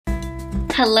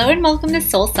Hello and welcome to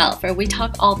Soul Self, where we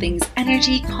talk all things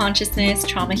energy, consciousness,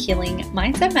 trauma healing,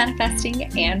 mindset manifesting,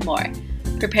 and more.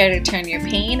 Prepare to turn your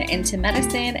pain into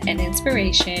medicine and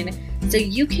inspiration so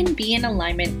you can be in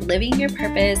alignment, living your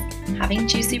purpose, having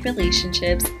juicy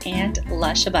relationships, and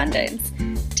lush abundance.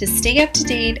 To stay up to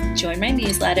date, join my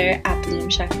newsletter at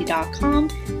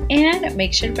bloomshakti.com and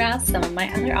make sure to browse some of my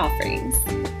other offerings.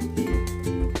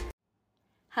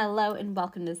 Hello and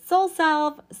welcome to Soul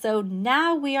Self. So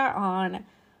now we are on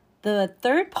the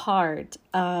third part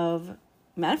of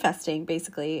manifesting,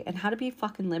 basically, and how to be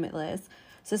fucking limitless.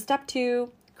 So step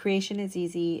 2, creation is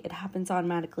easy. It happens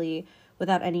automatically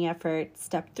without any effort.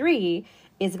 Step 3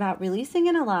 is about releasing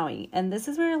and allowing. And this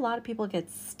is where a lot of people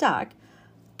get stuck.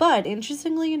 But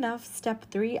interestingly enough, step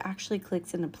 3 actually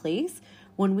clicks into place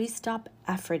when we stop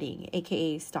efforting,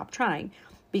 aka stop trying.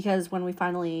 Because when we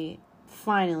finally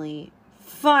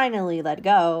let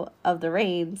go of the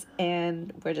reins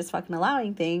and we're just fucking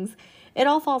allowing things, it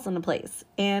all falls into place.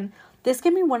 And this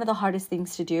can be one of the hardest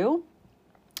things to do,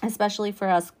 especially for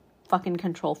us fucking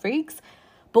control freaks.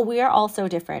 But we are all so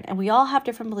different, and we all have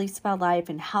different beliefs about life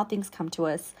and how things come to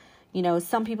us. You know,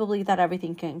 some people believe that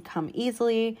everything can come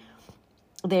easily.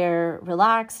 They're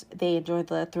relaxed, they enjoy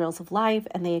the thrills of life,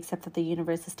 and they accept that the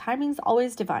universe's timing is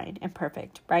always divine and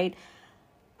perfect, right?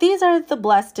 These are the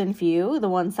blessed and few, the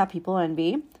ones that people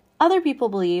envy. Other people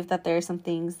believe that there are some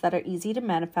things that are easy to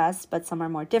manifest, but some are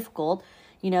more difficult.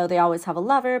 You know, they always have a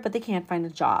lover, but they can't find a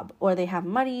job. Or they have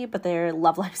money, but their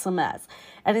love life's a mess.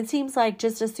 And it seems like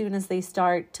just as soon as they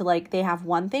start to, they have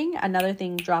one thing, another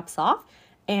thing drops off,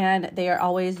 and they are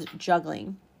always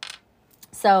juggling.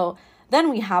 So then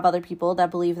we have other people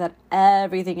that believe that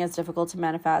everything is difficult to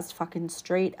manifest, fucking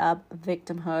straight up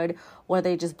victimhood, or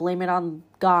they just blame it on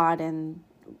God, and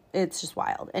it's just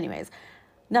wild. Anyways,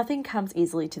 nothing comes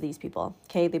easily to these people,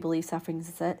 okay? They believe suffering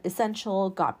is essential.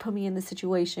 God put me in this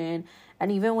situation.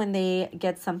 And even when they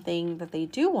get something that they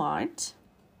do want,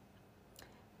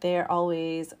 they're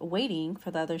always waiting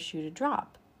for the other shoe to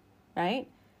drop, right?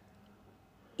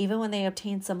 Even when they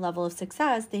obtain some level of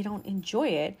success, they don't enjoy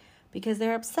it because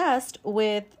they're obsessed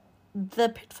with the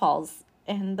pitfalls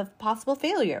and the possible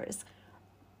failures.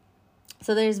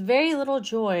 So there's very little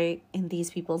joy in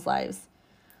these people's lives.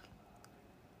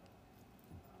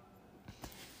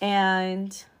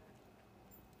 And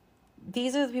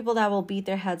these are the people that will beat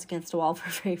their heads against a wall for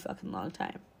a very fucking long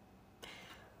time.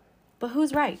 But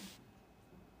who's right?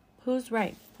 Who's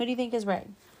right? Who do you think is right?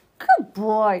 Good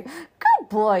boy. Good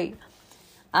boy.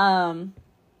 You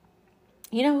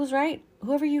know who's right?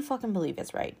 Whoever you fucking believe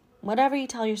is right. Whatever you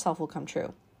tell yourself will come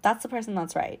true. That's the person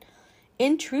that's right.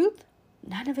 In truth,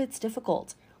 none of it's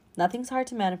difficult. Nothing's hard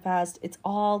to manifest. It's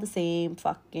all the same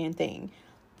fucking thing.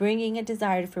 Bringing a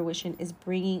desire to fruition is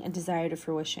bringing a desire to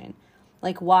fruition.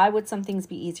 Why would some things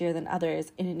be easier than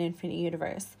others in an infinite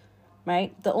universe,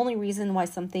 right? The only reason why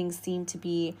some things seem to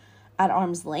be at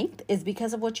arm's length is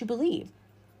because of what you believe.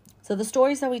 So the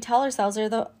stories that we tell ourselves are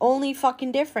the only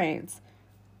fucking difference,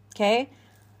 okay?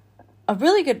 A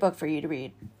really good book for you to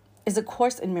read is A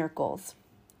Course in Miracles.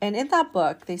 And in that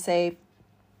book, they say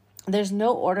there's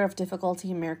no order of difficulty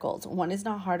in miracles. One is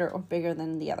not harder or bigger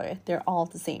than the other. They're all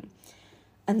the same.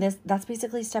 And that's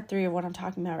basically step 3 of what I'm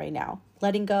talking about right now.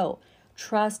 Letting go.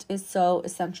 Trust is so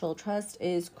essential. Trust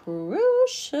is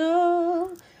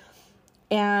crucial.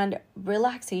 And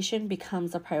relaxation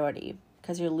becomes a priority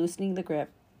because you're loosening the grip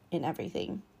in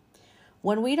everything.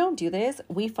 When we don't do this,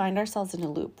 we find ourselves in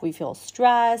a loop. We feel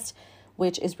stressed,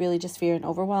 which is really just fear and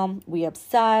overwhelm. We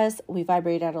obsess. We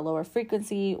vibrate at a lower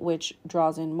frequency, which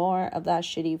draws in more of that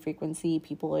shitty frequency,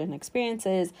 people and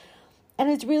experiences. And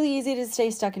it's really easy to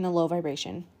stay stuck in a low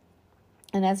vibration.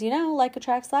 And as you know, like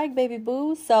attracts like, baby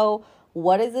boo. So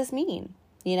what does this mean?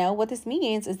 You know, what this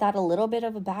means is that a little bit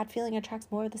of a bad feeling attracts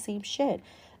more of the same shit.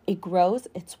 It grows,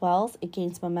 it swells, it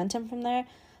gains momentum from there.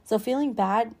 So feeling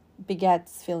bad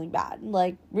begets feeling bad.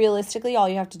 Realistically, all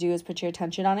you have to do is put your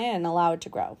attention on it and allow it to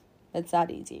grow. It's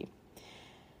that easy.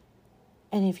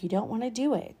 And if you don't want to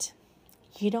do it,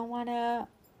 you don't want to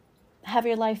have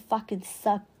your life fucking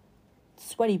suck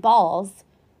sweaty balls,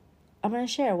 I'm going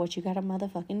to share what you got to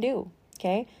motherfucking do,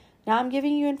 okay? Now I'm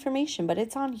giving you information, but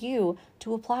it's on you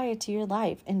to apply it to your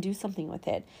life and do something with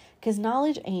it. Because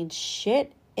knowledge ain't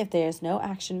shit if there's no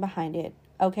action behind it,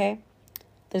 okay?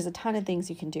 There's a ton of things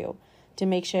you can do to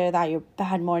make sure that your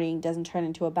bad morning doesn't turn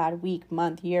into a bad week,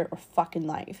 month, year, or fucking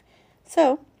life.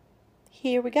 So,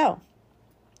 here we go.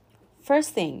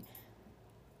 First thing,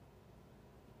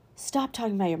 stop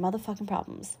talking about your motherfucking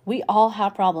problems. We all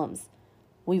have problems.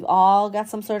 We've all got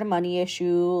some sort of money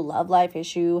issue, love life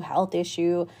issue, health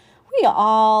issue. We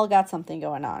all got something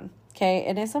going on, Okay?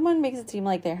 And if someone makes it seem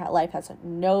like their life has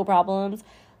no problems,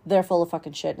 they're full of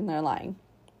fucking shit and they're lying.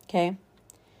 Okay?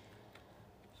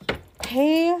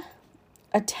 Pay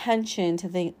attention to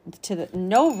the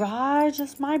no, Raj,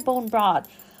 just my bone broad.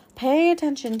 Pay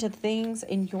attention to things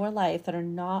in your life that are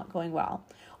not going well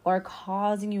or are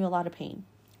causing you a lot of pain.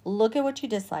 Look at what you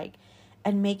dislike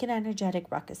and make an energetic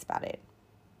ruckus about it.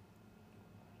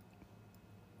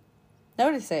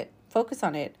 Notice it. Focus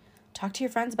on it. Talk to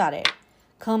your friends about it.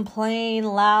 Complain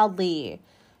loudly.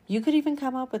 You could even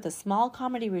come up with a small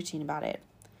comedy routine about it.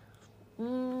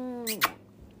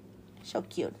 So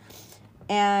cute.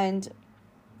 And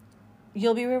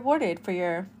you'll be rewarded for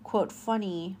your, quote,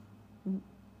 funny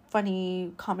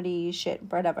comedy shit,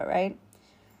 whatever, right?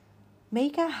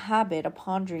 Make a habit of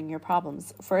pondering your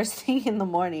problems first thing in the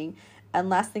morning and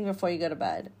last thing before you go to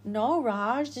bed. No,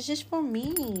 Raj, this is for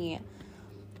me.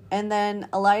 And then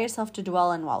allow yourself to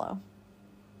dwell and wallow.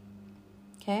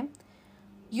 Okay?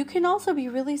 You can also be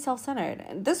really self-centered.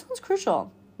 And this one's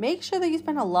crucial. Make sure that you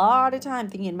spend a lot of time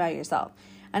thinking about yourself.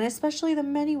 And especially the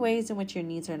many ways in which your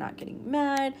needs are not getting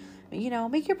met. You know,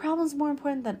 make your problems more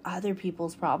important than other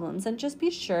people's problems. And just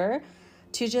be sure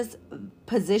to just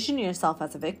position yourself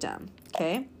as a victim.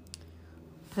 Okay?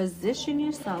 Position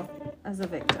yourself as a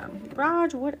victim.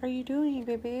 Raj, what are you doing,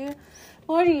 baby?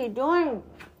 What are you doing?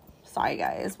 Sorry,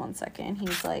 guys. 1 second.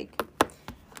 He's like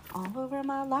all over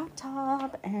my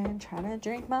laptop and trying to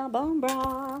drink my bone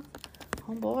broth.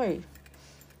 Oh, boy.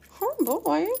 Come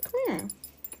here.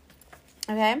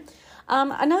 Okay.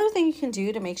 Another thing you can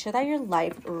do to make sure that your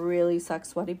life really sucks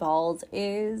sweaty balls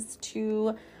is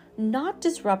to not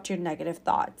disrupt your negative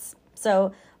thoughts.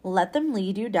 So let them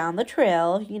lead you down the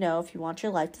trail. You know, if you want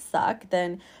your life to suck,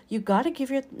 then you got to give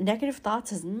your negative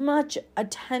thoughts as much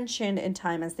attention and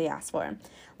time as they ask for.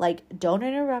 Like, don't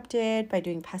interrupt it by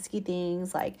doing pesky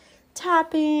things like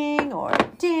tapping or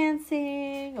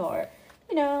dancing or,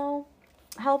 you know,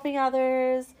 helping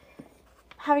others,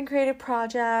 having creative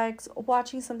projects,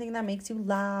 watching something that makes you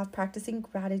laugh, practicing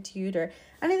gratitude, or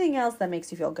anything else that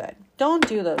makes you feel good. Don't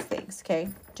do those things, okay?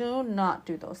 Do not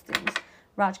do those things.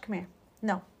 Raj, come here.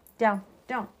 No. Down.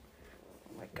 Oh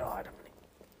my God.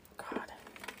 God.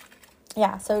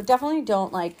 Yeah, so definitely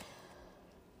don't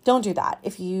do that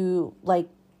if you,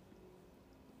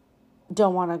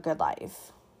 don't want a good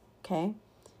life, okay?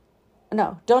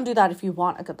 No, don't do that if you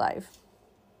want a good life.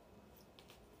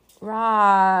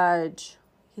 Raj.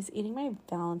 He's eating my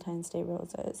Valentine's Day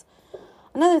roses.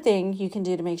 Another thing you can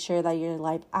do to make sure that your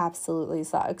life absolutely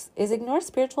sucks is ignore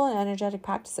spiritual and energetic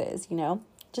practices, you know?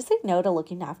 Just say no to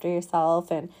looking after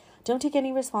yourself and don't take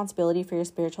any responsibility for your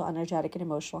spiritual, energetic, and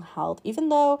emotional health. Even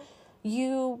though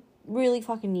you really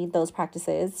fucking need those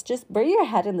practices, just bury your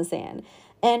head in the sand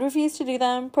and refuse to do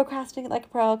them. Procrastinate like a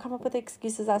pro. Come up with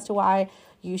excuses as to why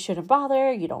you shouldn't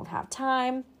bother. You don't have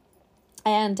time.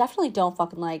 And definitely don't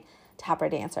fucking tap or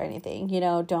dance or anything. You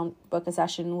know, don't book a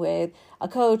session with a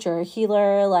coach or a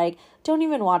healer. Don't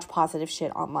even watch positive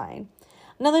shit online.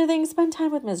 Another thing, spend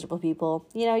time with miserable people.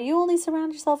 You know, you only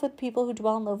surround yourself with people who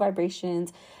dwell in low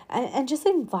vibrations and just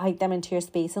invite them into your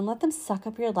space and let them suck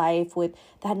up your life with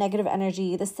that negative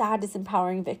energy, the sad,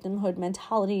 disempowering victimhood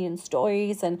mentality and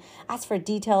stories, and ask for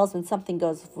details when something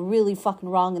goes really fucking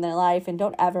wrong in their life, and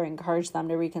don't ever encourage them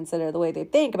to reconsider the way they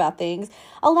think about things.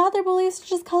 Allow their beliefs to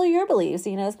just color your beliefs.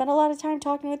 You know, spend a lot of time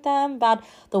talking with them about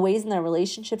the ways in their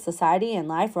relationship, society, and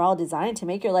life are all designed to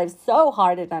make your life so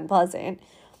hard and unpleasant.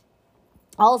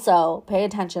 Also, pay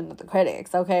attention to the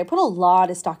critics, okay? Put a lot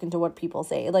of stock into what people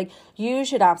say. You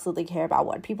should absolutely care about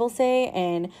what people say.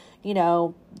 And, you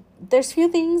know, there's few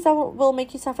things that will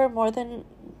make you suffer more than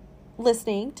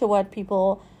listening to what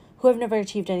people who have never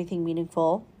achieved anything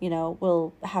meaningful, you know,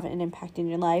 will have an impact in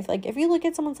your life. If you look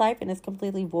at someone's life and it's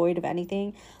completely void of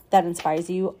anything that inspires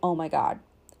you, oh my God.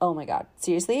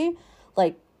 Seriously?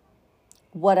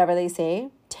 Whatever they say,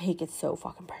 take it so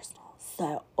fucking personal.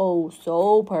 So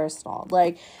personal.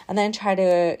 And then try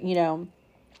to, you know,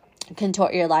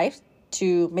 contort your life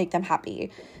to make them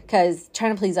happy, because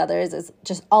trying to please others is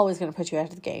just always going to put you out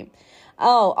of the game.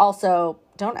 Oh, also,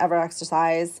 don't ever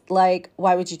exercise. Why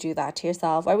would you do that to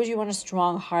yourself? Why would you want a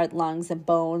strong heart, lungs, and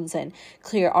bones, and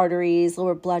clear arteries,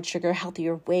 lower blood sugar,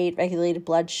 healthier weight, regulated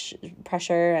blood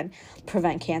pressure, and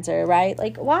prevent cancer, right?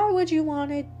 Why would you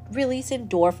want to release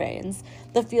endorphins,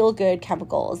 the feel-good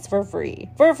chemicals, for free?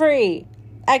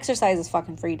 Exercise is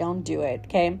fucking free. Don't do it,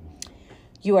 okay?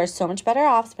 You are so much better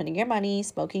off spending your money,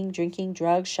 smoking, drinking,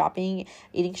 drugs, shopping,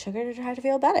 eating sugar to try to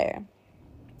feel better.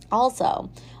 Also,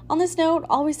 on this note,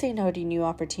 always say no to new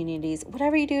opportunities.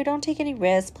 Whatever you do, don't take any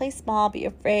risks. Play small, be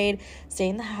afraid, stay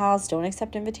in the house, don't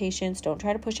accept invitations, don't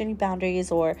try to push any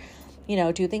boundaries or,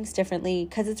 do things differently,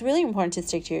 because it's really important to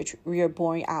stick to your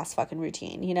boring ass fucking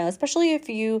routine, especially if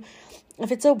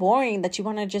it's so boring that you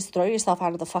want to just throw yourself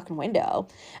out of the fucking window.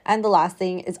 And the last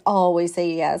thing is always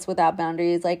say yes without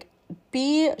boundaries. Like,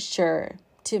 be sure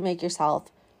to make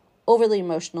yourself overly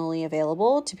emotionally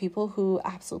available to people who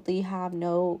absolutely have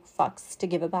no fucks to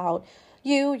give about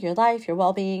you, your life, your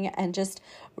well-being, and just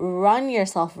run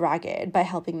yourself ragged by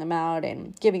helping them out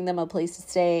and giving them a place to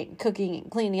stay, cooking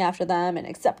and cleaning after them, and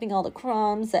accepting all the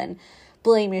crumbs, and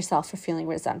blame yourself for feeling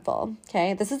resentful.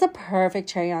 Okay, this is a perfect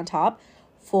cherry on top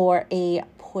for a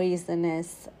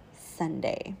poisonous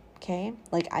sundae. Okay,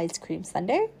 like ice cream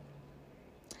sundae.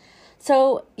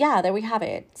 So yeah, there we have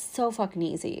it. So fucking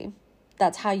easy.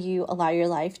 That's how you allow your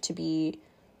life to be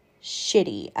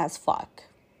shitty as fuck.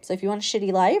 So if you want a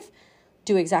shitty life,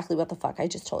 do exactly what the fuck I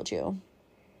just told you.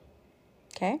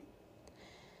 Okay?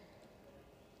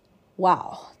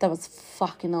 Wow, that was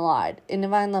fucking a lot. In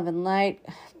Divine Love and Light,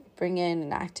 bring in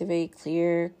and activate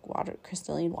clear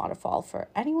crystalline waterfall for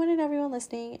anyone and everyone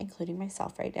listening, including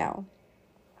myself right now.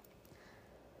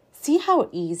 See how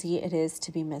easy it is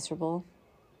to be miserable?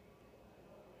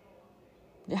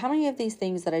 How many of these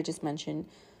things that I just mentioned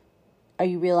are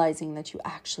you realizing that you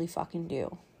actually fucking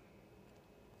do?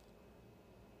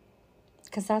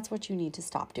 Because that's what you need to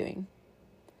stop doing.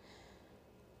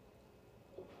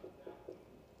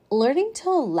 Learning to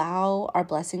allow our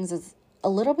blessings is a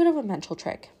little bit of a mental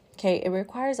trick. Okay, it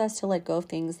requires us to let go of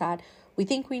things that we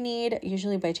think we need,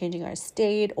 usually by changing our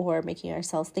state or making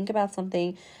ourselves think about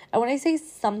something. And when I say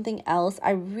something else,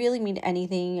 I really mean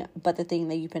anything but the thing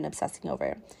that you've been obsessing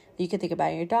over. You can think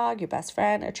about your dog, your best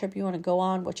friend, a trip you want to go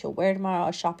on, what you'll wear tomorrow,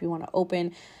 a shop you want to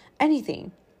open,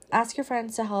 anything. Ask your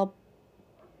friends to help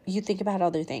you think about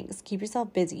other things. Keep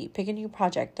yourself busy. Pick a new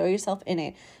project. Throw yourself in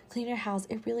it. Clean your house.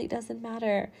 It really doesn't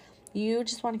matter. You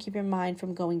just want to keep your mind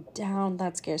from going down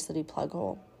that scarcity plug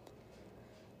hole.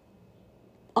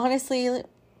 Honestly,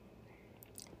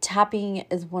 tapping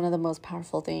is one of the most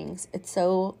powerful things. It's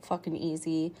so fucking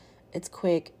easy. It's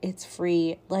quick. It's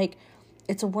free. Like,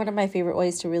 it's one of my favorite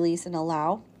ways to release and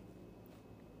allow.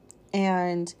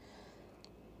 And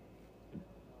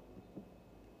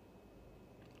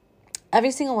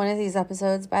every single one of these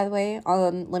episodes, by the way,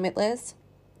 on Limitless,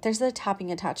 there's a tapping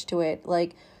attached to it.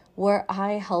 Like, where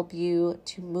I help you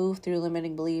to move through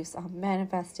limiting beliefs on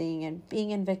manifesting and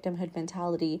being in victimhood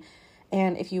mentality.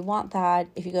 And if you want that,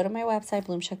 if you go to my website,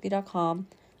 bloomshakti.com,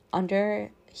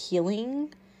 under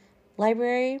healing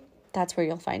library, that's where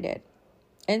you'll find it.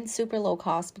 And super low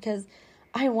cost, because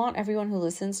I want everyone who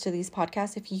listens to these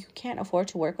podcasts, if you can't afford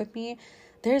to work with me,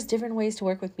 there's different ways to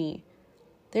work with me.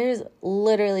 There's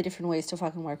literally different ways to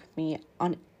fucking work with me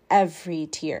on every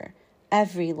tier,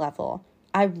 every level.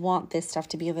 I want this stuff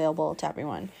to be available to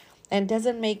everyone. And it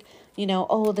doesn't make,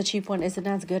 the cheap one isn't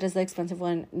as good as the expensive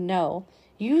one. No.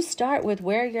 You start with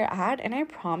where you're at, and I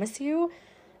promise you,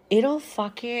 it'll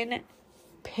fucking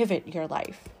pivot your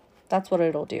life. That's what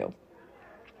it'll do.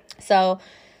 So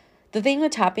the thing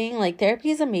with tapping, like, therapy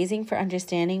is amazing for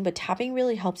understanding, but tapping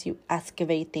really helps you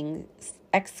excavate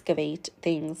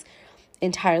things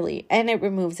entirely, and it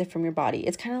removes it from your body.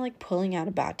 It's kind of like pulling out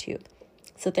a bad tooth.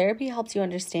 So therapy helps you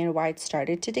understand why it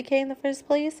started to decay in the first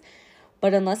place,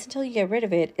 but until you get rid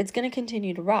of it, it's going to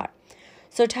continue to rot.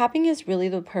 So tapping is really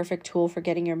the perfect tool for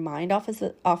getting your mind off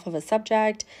of a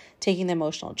subject, taking the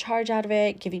emotional charge out of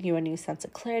it, giving you a new sense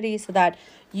of clarity so that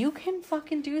you can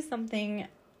fucking do something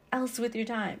else with your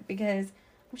time, because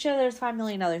I'm sure there's 5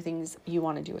 million other things you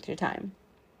want to do with your time.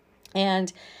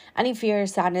 And any fear or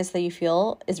sadness that you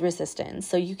feel is resistance.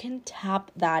 So you can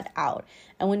tap that out.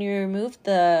 And when you remove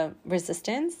the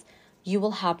resistance, you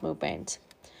will have movement.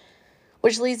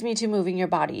 Which leads me to moving your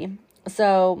body.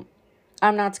 So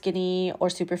I'm not skinny or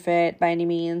super fit by any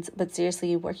means, but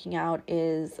seriously, working out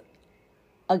is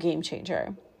a game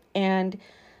changer. And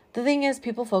the thing is,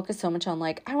 people focus so much on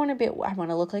like, I want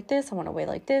to look like this, I want to weigh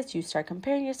like this. You start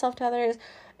comparing yourself to others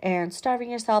and starving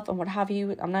yourself and what have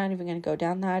you. I'm not even going to go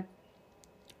down that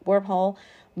wormhole,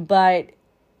 but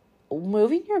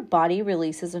moving your body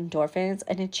releases endorphins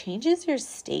and it changes your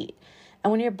state.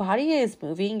 And when your body is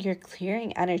moving, you're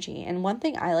clearing energy. And one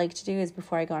thing I like to do is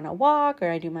before I go on a walk or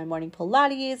I do my morning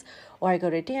Pilates or I go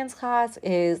to dance class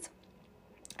is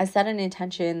I set an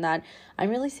intention that I'm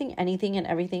releasing anything and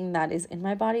everything that is in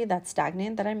my body that's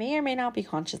stagnant that I may or may not be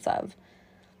conscious of.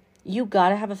 You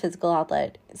gotta have a physical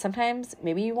outlet. Sometimes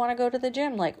maybe you want to go to the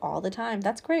gym like all the time.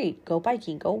 That's great. Go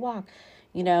biking, go walk,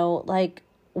 like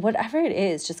whatever it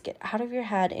is, just get out of your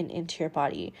head and into your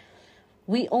body.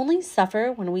 We only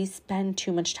suffer when we spend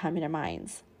too much time in our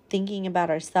minds, thinking about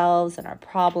ourselves and our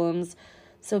problems.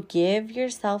 So give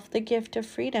yourself the gift of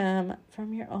freedom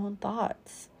from your own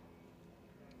thoughts.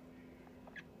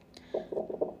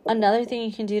 Another thing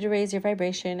you can do to raise your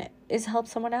vibration is help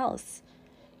someone else.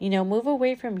 Move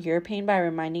away from your pain by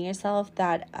reminding yourself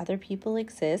that other people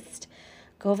exist.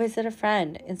 Go visit a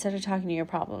friend instead of talking to your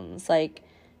problems.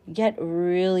 Get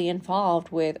really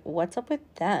involved with what's up with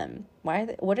them.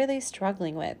 What are they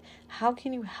struggling with? How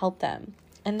can you help them?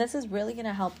 And this is really going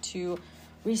to help to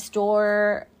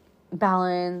restore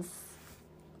balance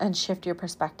and shift your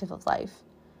perspective of life.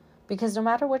 Because no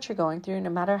matter what you're going through, no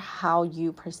matter how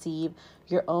you perceive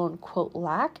your own quote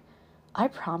lack, I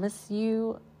promise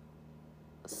you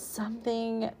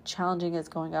something challenging is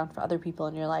going on for other people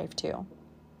in your life too.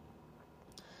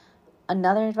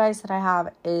 Another advice that I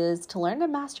have is to learn to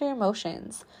master your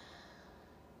emotions.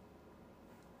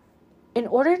 In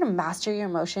order to master your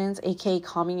emotions, aka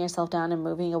calming yourself down and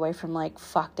moving away from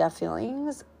fucked up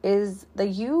feelings, is that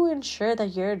you ensure that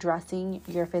you're addressing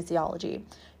your physiology,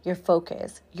 your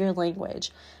focus, your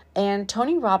language. And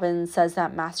Tony Robbins says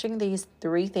that mastering these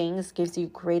 3 things gives you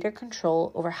greater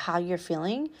control over how you're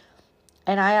feeling.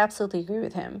 And I absolutely agree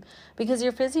with him, because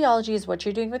your physiology is what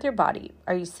you're doing with your body.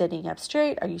 Are you sitting up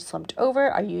straight? Are you slumped over?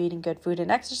 Are you eating good food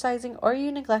and exercising? Or are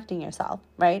you neglecting yourself,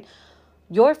 right?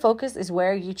 Your focus is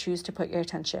where you choose to put your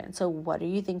attention. So what are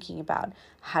you thinking about?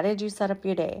 How did you set up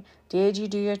your day? Did you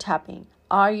do your tapping?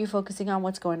 Are you focusing on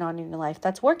what's going on in your life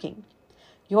that's working?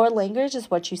 Your language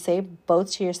is what you say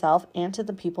both to yourself and to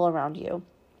the people around you.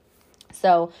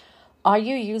 So are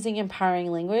you using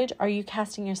empowering language? Are you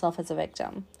casting yourself as a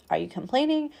victim? Are you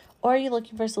complaining, or are you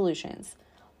looking for solutions?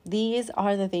 These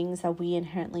are the things that we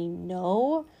inherently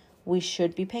know we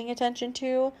should be paying attention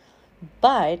to,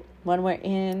 but when we're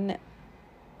in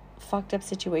fucked up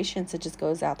situations, it just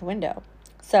goes out the window.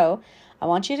 So I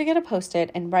want you to get a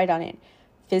Post-it and write on it,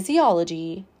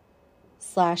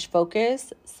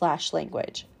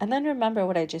 physiology/focus/language. And then remember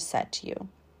what I just said to you.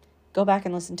 Go back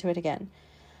and listen to it again.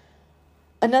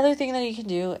 Another thing that you can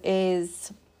do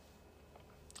is,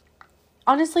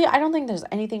 honestly, I don't think there's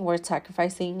anything worth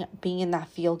sacrificing being in that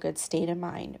feel-good state of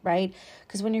mind, right?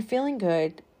 Because when you're feeling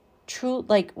good,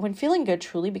 when feeling good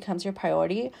truly becomes your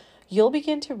priority, you'll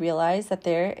begin to realize that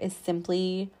there is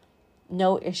simply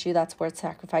no issue that's worth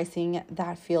sacrificing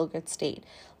that feel-good state.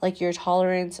 Your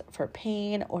tolerance for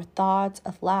pain or thoughts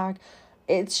of lack,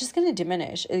 it's just going to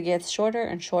diminish. It gets shorter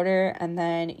and shorter, and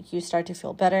then you start to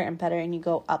feel better and better, and you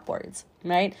go upwards,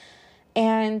 right?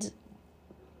 And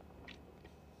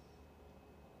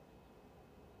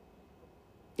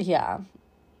yeah,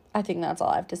 I think that's all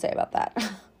I have to say about that.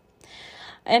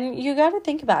 And you got to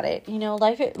think about it.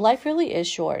 Life really is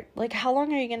short. How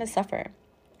long are you going to suffer?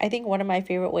 I think one of my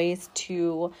favorite ways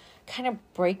to kind of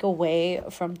break away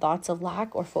from thoughts of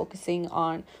lack or focusing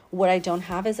on what I don't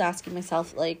have is asking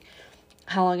myself,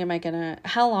 how long am I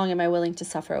willing to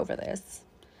suffer over this?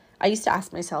 I used to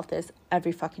ask myself this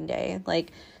every fucking day.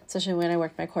 Especially when I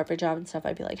worked my corporate job and stuff,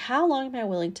 I'd be like, how long am I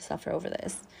willing to suffer over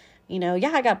this?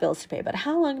 Yeah, I got bills to pay, but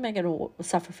how long am I going to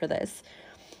suffer for this?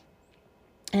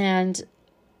 And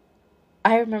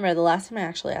I remember the last time I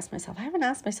actually asked myself, I haven't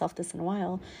asked myself this in a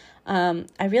while.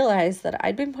 I realized that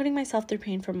I'd been putting myself through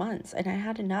pain for months, and I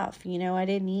had enough. I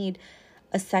didn't need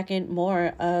a second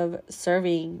more of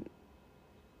serving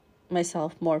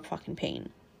myself more fucking pain.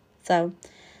 So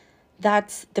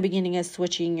that's the beginning of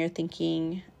switching your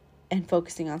thinking and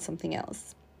focusing on something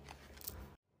else.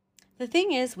 The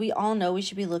thing is, we all know we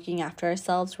should be looking after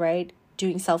ourselves, right?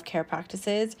 Doing self-care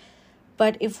practices.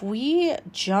 But if we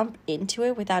jump into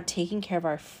it without taking care of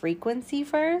our frequency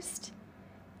first,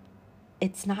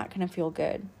 it's not going to feel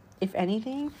good. If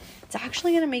anything, it's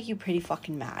actually going to make you pretty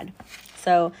fucking mad.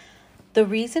 So the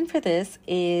reason for this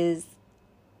is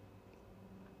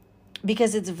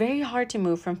because it's very hard to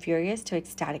move from furious to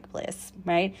ecstatic bliss,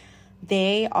 right?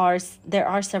 There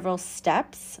are several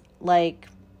steps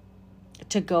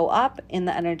to go up in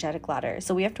the energetic ladder.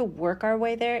 So we have to work our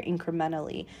way there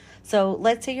incrementally. So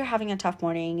let's say you're having a tough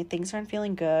morning, things aren't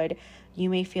feeling good. You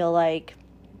may feel like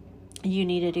you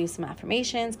need to do some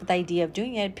affirmations, but the idea of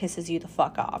doing it pisses you the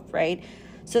fuck off, right?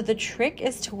 So the trick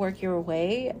is to work your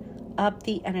way up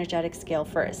the energetic scale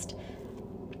first.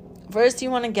 First,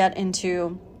 you want to get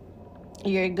into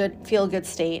your feel good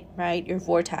state, right? Your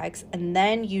vortex, and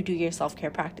then you do your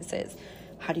self-care practices.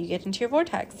 How do you get into your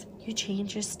vortex? You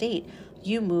change your state.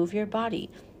 You move your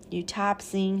body. You tap,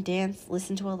 sing, dance,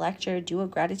 listen to a lecture, do a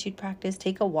gratitude practice,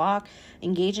 take a walk,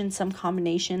 engage in some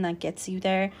combination that gets you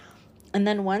there. And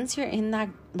then once you're in that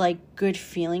good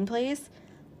feeling place,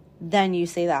 then you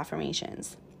say the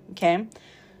affirmations, okay?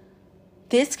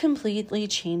 This completely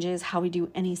changes how we do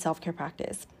any self-care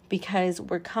practice, because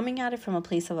we're coming at it from a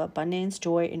place of abundance,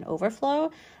 joy, and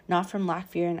overflow, not from lack,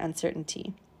 fear, and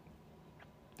uncertainty.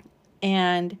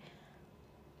 And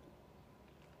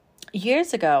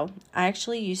years ago, I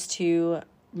actually used to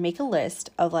make a list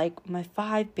of like my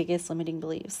 5 biggest limiting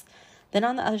beliefs. Then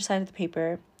on the other side of the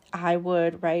paper, I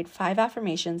would write 5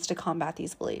 affirmations to combat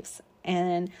these beliefs.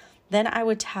 And then I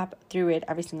would tap through it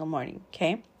every single morning,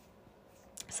 okay?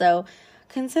 So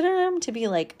consider them to be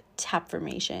like tap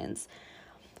formations.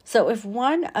 So if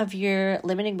one of your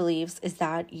limiting beliefs is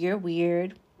that you're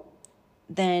weird,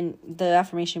 then the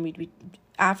affirmation would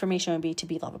be to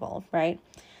be lovable, right?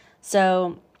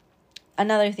 So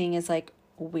another thing is like,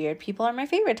 weird people are my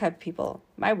favorite type of people.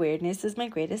 My weirdness is my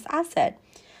greatest asset.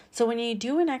 So when you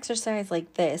do an exercise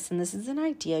like this, and this is an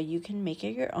idea, you can make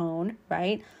it your own,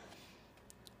 right?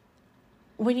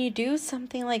 When you do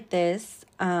something like this,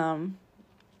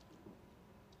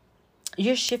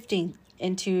 you're shifting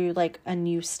into like a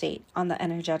new state on the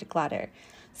energetic ladder.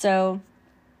 So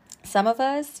some of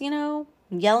us,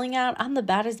 yelling out, I'm the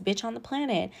baddest bitch on the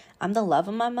planet. I'm the love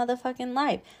of my motherfucking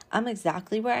life. I'm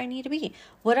exactly where I need to be.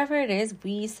 Whatever it is,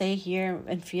 we say, hear,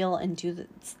 and feel and do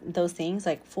those things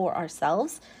like for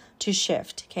ourselves to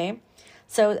shift, okay?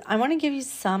 So I want to give you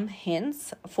some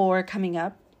hints for coming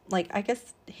up, like I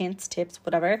guess hints, tips,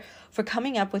 whatever, for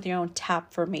coming up with your own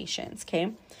tap formations,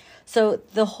 okay? So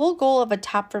the whole goal of a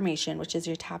tap formation, which is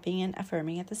you're tapping and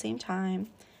affirming at the same time.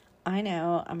 I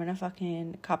know, I'm going to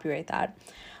fucking copyright that.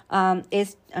 I'm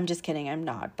just kidding, I'm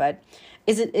not, but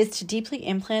is to deeply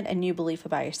implant a new belief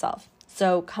about yourself.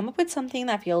 So come up with something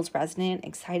that feels resonant,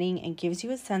 exciting, and gives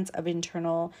you a sense of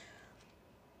internal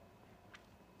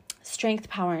strength,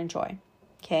 power, and joy.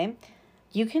 Okay?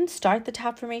 You can start the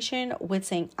tap formation with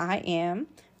saying I am,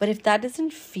 but if that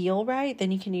doesn't feel right,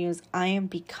 then you can use I am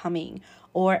becoming,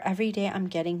 or every day I'm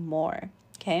getting more.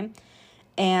 Okay?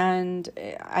 And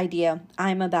idea,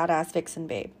 I'm a badass vixen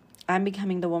babe. I'm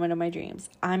becoming the woman of my dreams.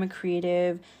 I'm a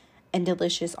creative and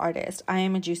delicious artist. I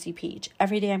am a juicy peach.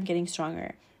 Every day I'm getting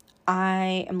stronger.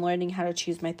 I am learning how to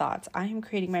choose my thoughts. I am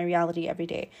creating my reality every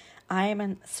day. I am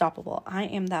unstoppable. I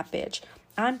am that bitch.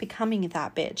 I'm becoming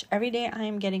that bitch. Every day I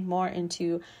am getting more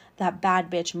into that bad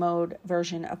bitch mode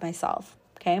version of myself.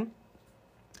 Okay?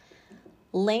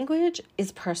 Language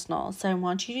is personal, so I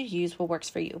want you to use what works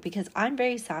for you, because I'm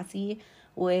very sassy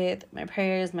with my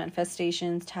prayers,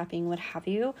 manifestations, tapping, what have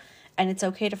you. And it's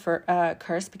okay to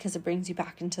curse because it brings you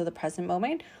back into the present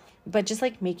moment, but just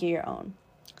like make it your own.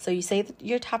 So you say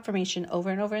your tap formation over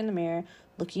and over in the mirror,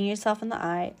 looking yourself in the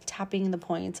eye, tapping the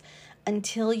points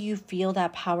until you feel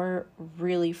that power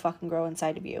really fucking grow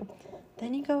inside of you.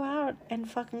 Then you go out and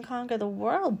fucking conquer the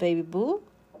world, baby boo.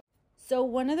 So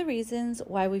one of the reasons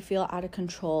why we feel out of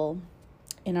control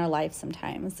in our life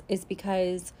sometimes is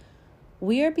because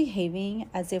we are behaving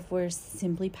as if we're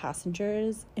simply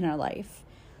passengers in our life.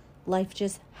 Life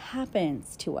just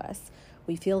happens to us.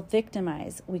 We feel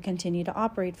victimized. We continue to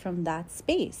operate from that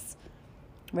space,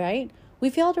 right?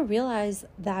 We fail to realize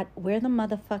that we're the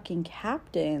motherfucking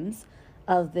captains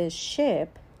of this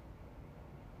ship,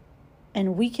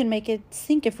 and we can make it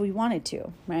sink if we wanted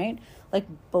to, right?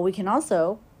 But we can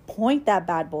also point that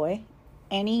bad boy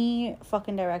any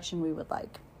fucking direction we would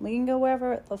like. We can go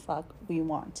wherever the fuck we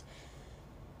want.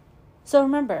 So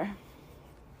remember,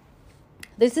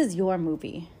 this is your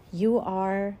movie. You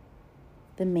are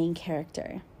the main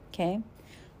character, okay?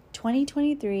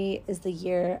 2023 is the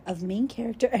year of main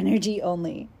character energy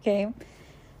only, okay?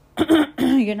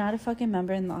 You're not a fucking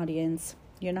member in the audience.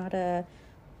 You're not a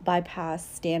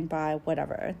bypass, standby,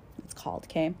 whatever it's called,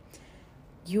 okay?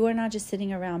 You are not just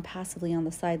sitting around passively on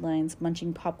the sidelines,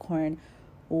 munching popcorn,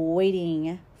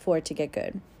 waiting for it to get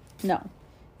good. No.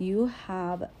 You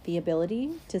have the ability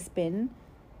to spin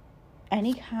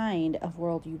any kind of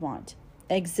world you want.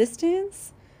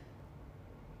 Existence,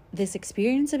 this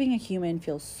experience of being a human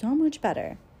feels so much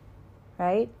better,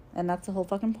 right? And that's the whole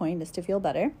fucking point, is to feel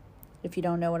better. If you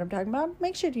don't know what I'm talking about,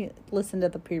 make sure to listen to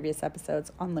the previous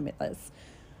episodes on Limitless.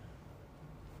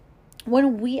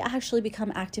 When we actually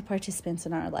become active participants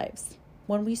in our lives,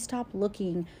 when we stop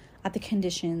looking at the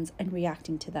conditions and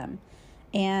reacting to them,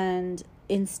 and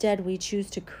instead we choose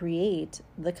to create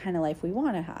the kind of life we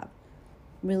want to have.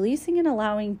 Releasing and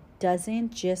allowing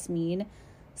doesn't just mean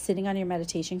sitting on your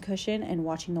meditation cushion and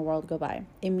watching the world go by.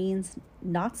 It means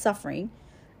not suffering,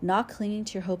 not clinging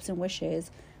to your hopes and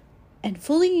wishes, and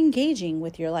fully engaging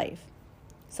with your life.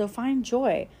 So find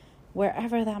joy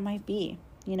wherever that might be.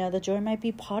 The joy might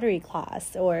be pottery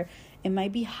class, or it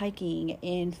might be hiking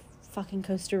in fucking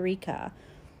Costa Rica.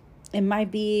 It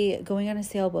might be going on a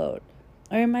sailboat,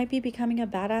 or it might be becoming a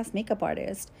badass makeup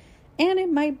artist. And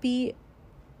it might be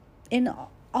in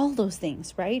all those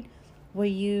things, right? Where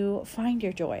you find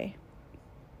your joy.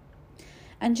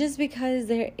 And just because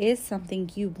there is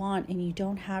something you want and you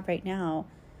don't have right now,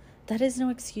 that is no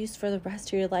excuse for the rest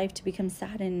of your life to become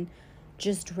sad and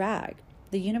just drag.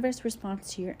 The universe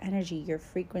responds to your energy, your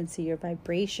frequency, your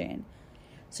vibration.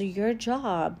 So your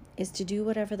job is to do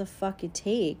whatever the fuck it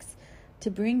takes to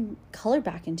bring color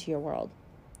back into your world.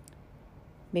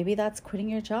 Maybe that's quitting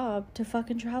your job to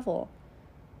fucking travel,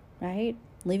 right?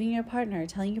 Leaving your partner,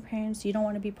 telling your parents you don't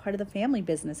want to be part of the family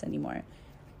business anymore.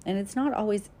 And it's not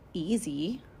always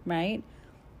easy, right?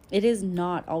 It is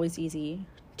not always easy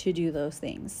to do those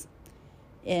things.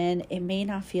 And it may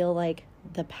not feel like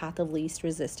the path of least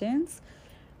resistance.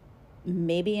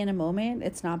 Maybe in a moment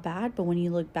it's not bad, but when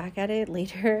you look back at it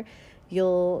later,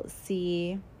 you'll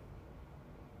see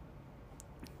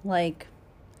like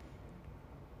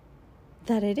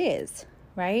that it is,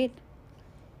 right?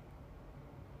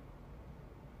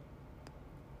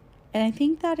 And I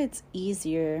think that it's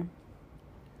easier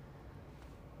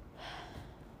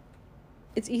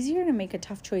to make a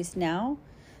tough choice now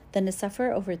than to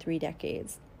suffer over 3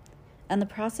 decades. And the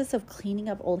process of cleaning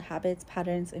up old habits,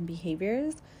 patterns, and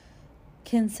behaviors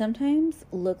can sometimes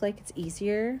look like it's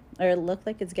easier, or look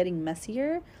like it's getting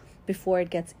messier before it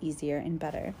gets easier and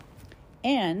better.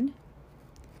 And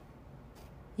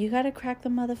you gotta crack the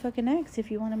motherfucking eggs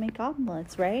if you want to make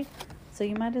omelets, right? So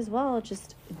you might as well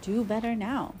just do better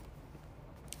now.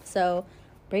 So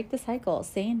break the cycle,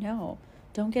 say no.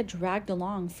 Don't get dragged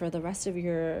along for the rest of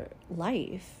your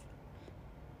life.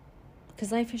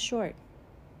 Because life is short.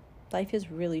 Life is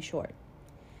really short.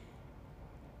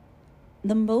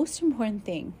 The most important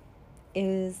thing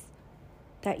is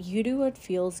that you do what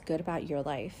feels good about your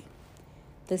life.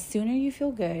 The sooner you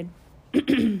feel good,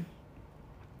 the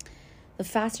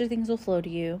faster things will flow to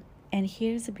you. And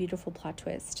here's a beautiful plot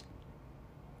twist.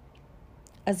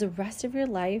 As the rest of your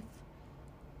life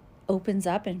opens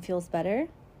up and feels better,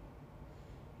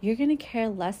 you're going to care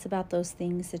less about those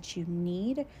things that you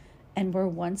need and were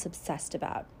once obsessed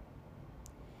about.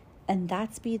 And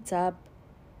that speeds up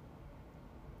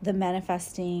the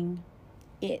manifesting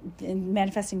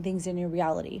things in your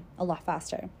reality a lot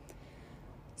faster.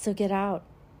 So get out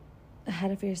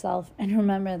ahead of yourself and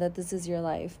remember that this is your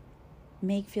life.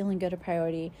 Make feeling good a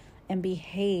priority and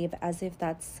behave as if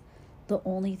that's the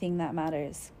only thing that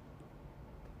matters.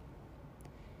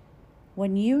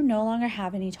 When you no longer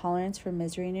have any tolerance for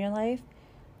misery in your life,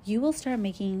 you will start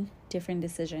making different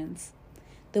decisions.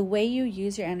 The way you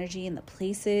use your energy and the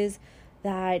places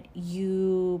that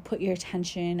you put your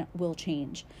attention will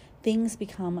change. Things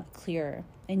become clearer,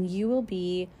 and you will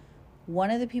be one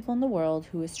of the people in the world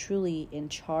who is truly in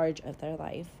charge of their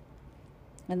life.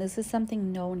 And this is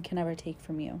something no one can ever take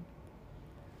from you.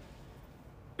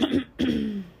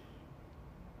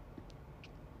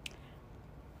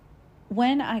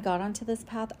 When I got onto this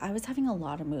path, I was having a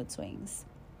lot of mood swings.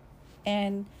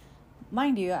 And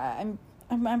mind you,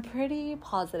 I'm pretty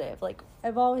positive. Like,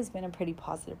 I've always been a pretty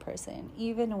positive person.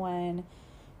 Even when,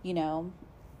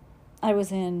 I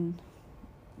was in,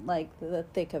 like, the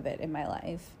thick of it in my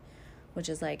life. Which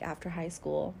is, like, after high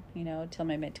school, till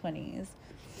my mid-20s.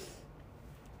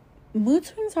 Mood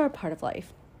swings are a part of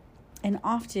life. And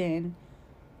often,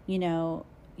 you're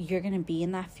going to be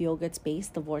in that feel-good space,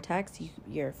 the vortex.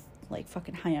 You're like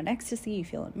fucking high on ecstasy, you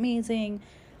feel amazing.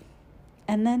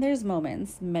 And then there's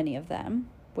moments, many of them,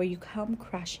 where you come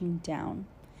crashing down.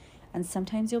 And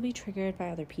sometimes you'll be triggered by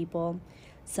other people.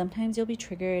 Sometimes you'll be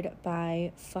triggered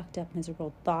by fucked up,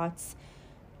 miserable thoughts.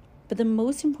 But the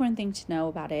most important thing to know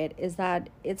about it is that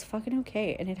it's fucking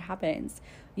okay and it happens.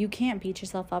 You can't beat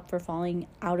yourself up for falling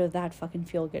out of that fucking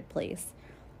feel-good place.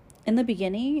 In the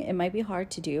beginning, it might be hard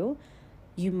to do.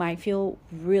 You might feel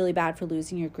really bad for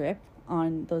losing your grip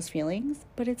on those feelings,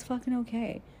 but it's fucking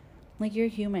okay. Like, you're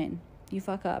human. You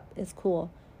fuck up. It's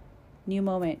cool. New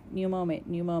moment,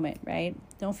 right?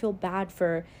 Don't feel bad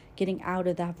for getting out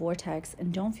of that vortex,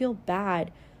 and don't feel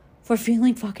bad for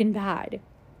feeling fucking bad.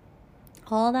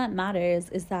 All that matters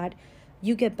is that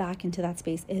you get back into that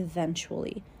space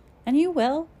eventually. And you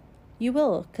will,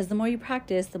 because the more you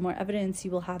practice, the more evidence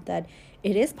you will have that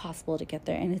it is possible to get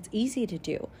there, and it's easy to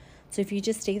do. So if you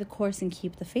just stay the course and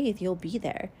keep the faith, you'll be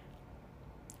there.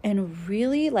 And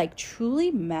really, like, truly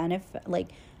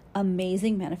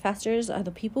amazing manifestors are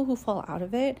the people who fall out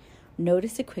of it,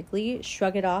 notice it quickly,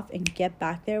 shrug it off, and get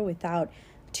back there without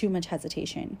too much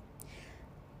hesitation.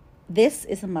 This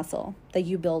is a muscle that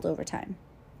you build over time.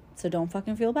 So don't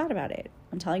fucking feel bad about it.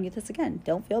 I'm telling you this again.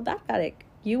 Don't feel bad about it.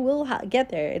 You will get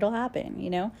there. It'll happen,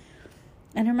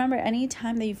 And remember, any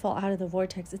time that you fall out of the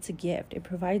vortex, it's a gift. It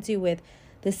provides you with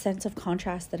this sense of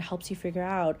contrast that helps you figure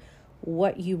out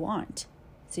what you want.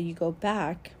 So you go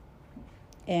back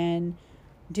and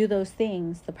do those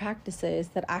things, the practices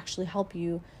that actually help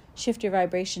you shift your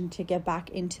vibration to get back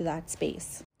into that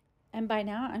space. And by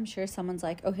now, I'm sure someone's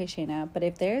like, okay, Shayna, but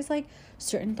if there's like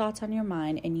certain thoughts on your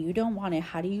mind and you don't want it,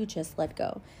 how do you just let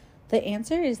go? The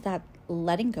answer is that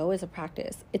letting go is a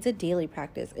practice. It's a daily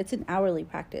practice. It's an hourly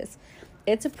practice.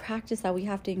 It's a practice that we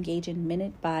have to engage in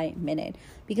minute by minute.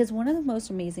 Because one of the most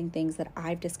amazing things that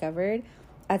I've discovered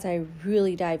as I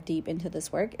really dive deep into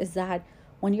this work is that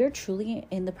when you're truly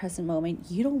in the present moment,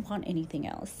 you don't want anything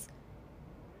else.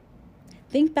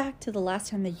 Think back to the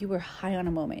last time that you were high on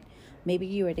a moment. Maybe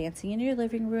you were dancing in your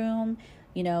living room,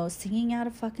 singing out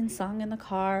a fucking song in the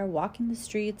car, walking the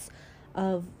streets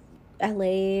of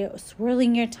LA,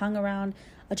 swirling your tongue around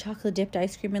a chocolate dipped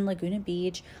ice cream in Laguna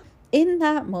Beach. In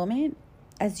that moment,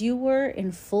 as you were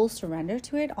in full surrender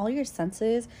to it, all your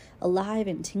senses alive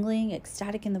and tingling,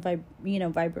 ecstatic in the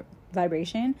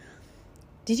vibration.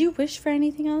 Did you wish for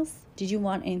anything else? Did you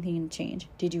want anything to change?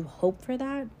 Did you hope for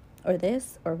that or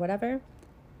this or whatever?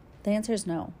 The answer is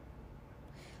no.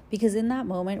 Because in that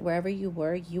moment, wherever you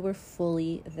were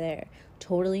fully there,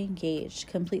 totally engaged,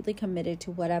 completely committed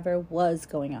to whatever was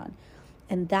going on.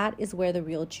 And that is where the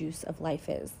real juice of life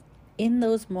is. In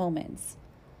those moments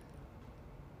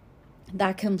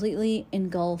that completely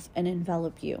engulf and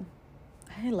envelop you.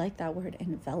 I like that word,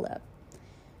 envelop.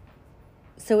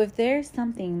 So if there's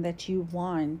something that you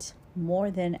want more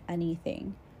than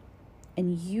anything,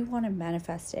 and you want to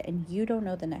manifest it, and you don't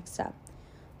know the next step,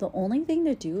 the only thing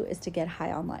to do is to get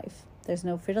high on life. There's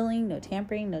no fiddling, no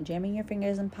tampering, no jamming your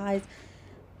fingers in pies.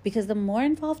 Because the more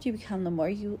involved you become, the more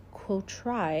you, quote,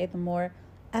 try, the more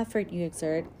effort you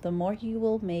exert, the more you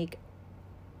will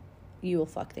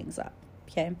fuck things up,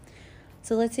 okay?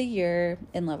 So let's say you're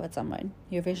in love with someone.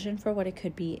 Your vision for what it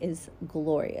could be is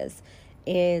glorious.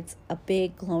 It's a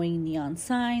big glowing neon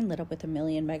sign lit up with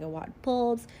 1,000,000 megawatt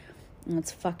bulbs. And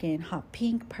it's fucking hot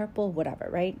pink, purple, whatever,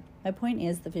 right? My point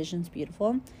is the vision's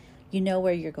beautiful. You know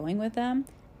where you're going with them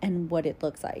and what it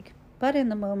looks like. But in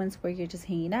the moments where you're just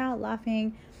hanging out,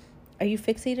 laughing, are you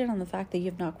fixated on the fact that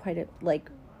you've not quite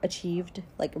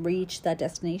reached that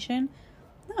destination?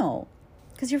 No,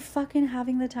 because you're fucking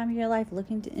having the time of your life,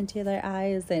 looking into their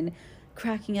eyes and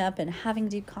cracking up and having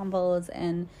deep combos,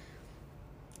 and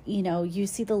you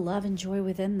see the love and joy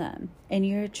within them, and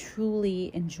you're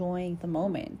truly enjoying the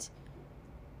moment.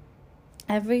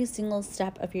 Every single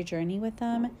step of your journey with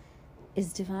them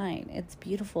is divine. It's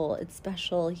beautiful. It's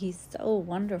special. He's so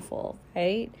wonderful,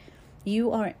 right?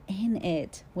 You are in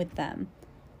it with them.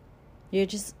 You're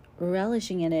just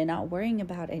relishing in it, not worrying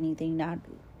about anything, not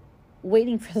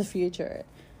waiting for the future.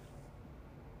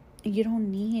 You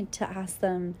don't need to ask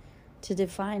them to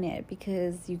define it,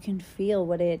 because you can feel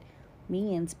what it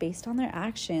means based on their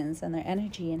actions and their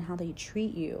energy and how they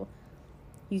treat you.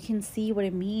 You can see what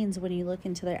it means when you look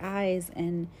into their eyes,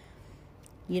 and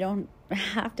you don't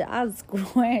have to ask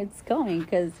where it's going,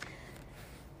 because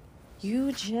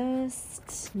you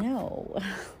just know.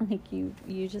 you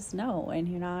just know, and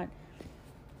you're not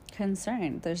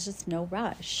concerned. There's just no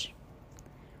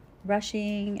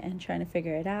rushing and trying to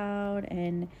figure it out,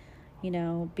 and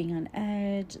being on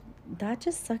edge. That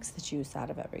just sucks the juice out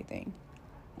of everything.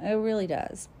 It really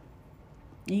does.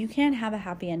 You can't have a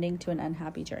happy ending to an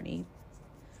unhappy journey.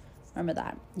 Remember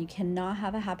that. You cannot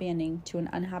have a happy ending to an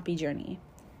unhappy journey.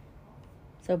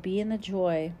 So be in the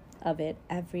joy of it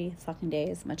every fucking day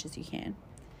as much as you can.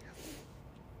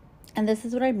 And this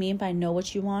is what I mean by know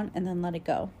what you want and then let it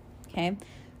go. Okay?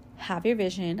 Have your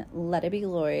vision, let it be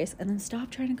glorious, and then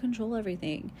stop trying to control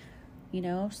everything.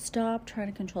 Stop trying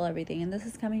to control everything. And this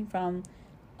is coming from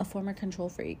a former control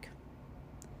freak.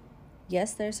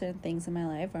 Yes, there are certain things in my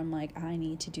life where I'm like, I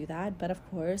need to do that. But of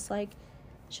course,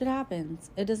 shit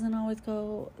happens. It doesn't always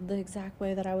go the exact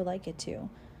way that I would like it to.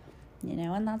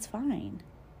 And that's fine.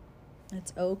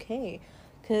 It's okay.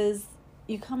 Because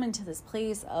you come into this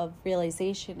place of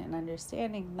realization and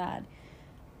understanding that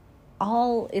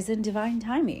all is in divine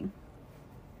timing.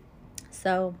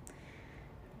 So,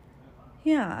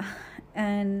 yeah.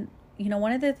 And,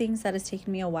 one of the things that has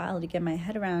taken me a while to get my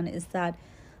head around is that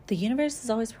the universe is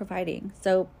always providing.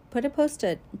 So put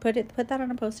that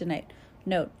on a post-it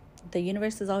note. The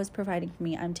universe is always providing for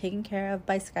me. I'm taken care of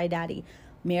by Sky Daddy.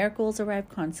 Miracles arrive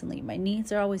constantly. My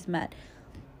needs are always met.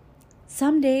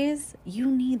 Some days you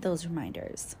need those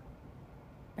reminders,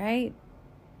 right?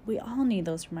 We all need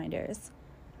those reminders.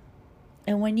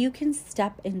 And when you can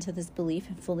step into this belief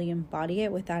and fully embody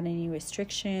it without any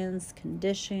restrictions,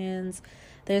 conditions,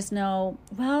 there's no,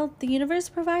 the universe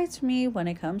provides for me when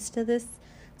it comes to this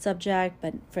subject,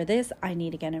 but for this, I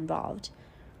need to get involved,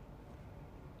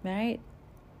 right?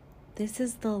 This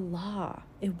is the law.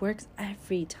 It works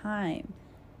every time.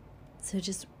 So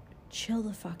just chill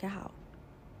the fuck out.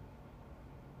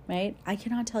 Right? I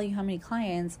cannot tell you how many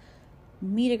clients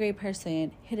meet a great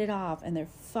person, hit it off, and they're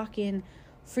fucking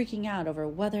freaking out over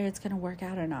whether it's going to work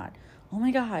out or not. Oh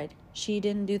my God, she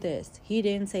didn't do this. He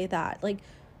didn't say that. Like,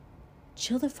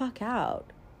 chill the fuck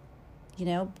out. You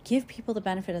know, give people the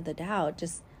benefit of the doubt.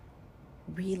 Just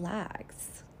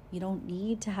relax. You don't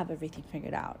need to have everything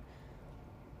figured out.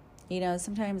 You know,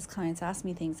 sometimes clients ask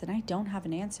me things and I don't have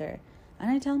an answer.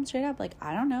 And I tell them straight up, like,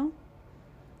 I don't know.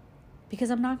 Because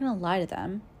I'm not going to lie to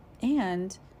them.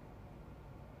 And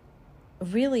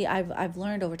really, I've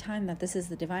learned over time that this is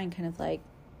the divine kind of like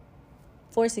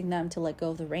forcing them to let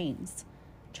go of the reins,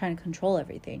 trying to control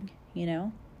everything, you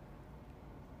know?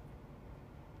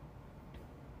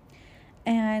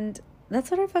 And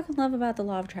that's what I fucking love about the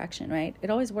law of attraction, right?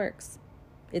 It always works.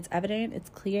 It's evident, it's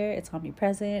clear, it's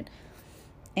omnipresent.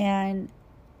 And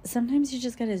sometimes you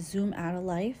just got to zoom out of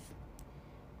life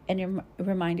and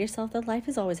remind yourself that life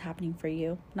is always happening for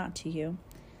you, not to you.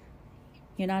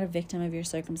 You're not a victim of your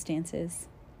circumstances.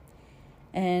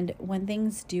 And when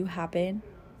things do happen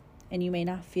and you may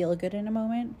not feel good in a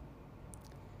moment,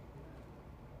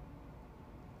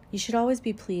 you should always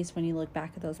be pleased when you look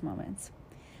back at those moments,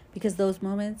 because those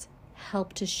moments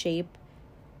help to shape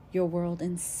your world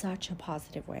in such a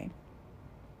positive way.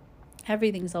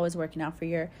 Everything's always working out for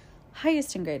your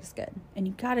highest and greatest good. And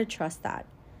you got to trust that.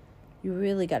 You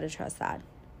really got to trust that.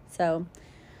 So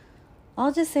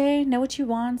I'll just say, know what you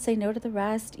want, say no to the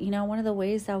rest. You know, one of the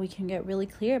ways that we can get really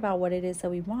clear about what it is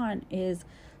that we want is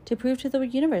to prove to the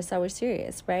universe that we're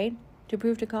serious, right? To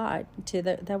prove to God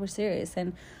that we're serious,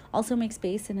 and also make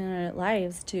space in our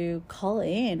lives to call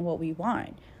in what we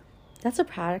want. That's a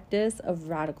practice of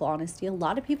radical honesty. A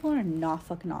lot of people are not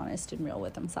fucking honest and real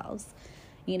with themselves.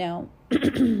 You know,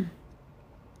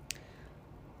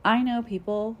 I know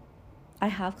people, I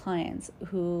have clients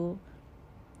who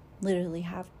literally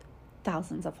have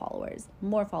thousands of followers,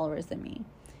 more followers than me,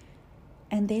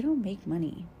 and they don't make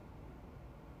money.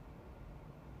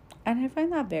 And I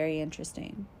find that very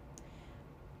interesting,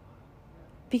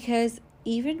 because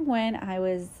even when I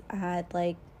was at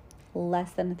like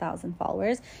less than 1,000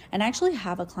 followers, and I actually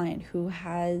have a client who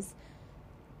has,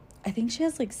 I think she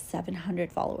has like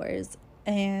 700 followers,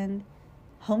 and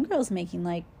homegirl's making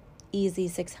like easy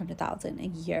 600,000 a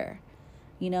year.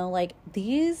 You know, like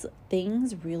these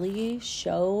things really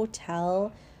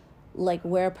tell like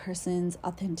where a person's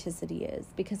authenticity is.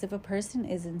 Because if a person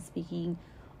isn't speaking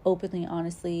openly,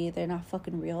 honestly, they're not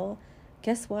fucking real,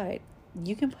 guess what?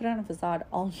 You can put on a facade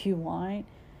all you want,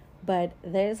 but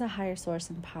there's a higher source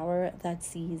and power that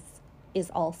is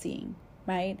all seeing,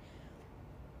 right?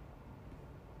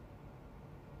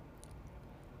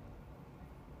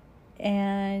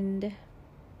 And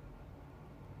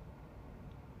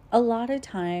a lot of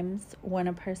times when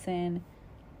a person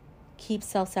keeps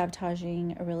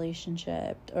self-sabotaging a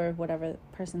relationship or whatever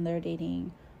person they're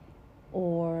dating,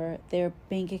 or their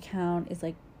bank account is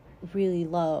like really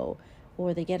low,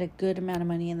 or they get a good amount of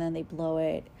money and then they blow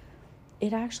it,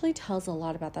 it actually tells a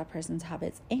lot about that person's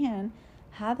habits. And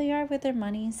how they are with their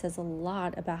money says a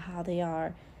lot about how they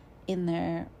are in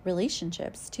their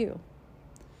relationships too.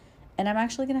 And I'm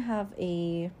actually going to have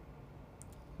a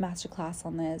masterclass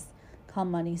on this called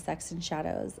Money, Sex, and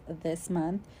Shadows this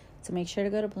month. So make sure to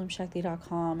go to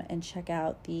bloomshakti.com and check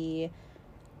out the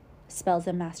spells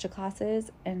and masterclasses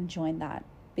and join that,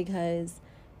 because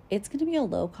it's going to be a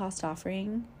low cost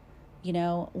offering. You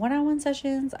know, one-on-one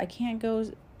sessions, I can't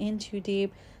go in too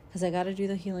deep because I got to do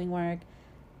the healing work.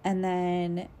 And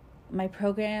then my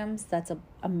programs, that's an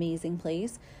amazing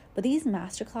place. But these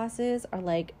masterclasses are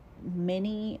like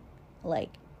mini,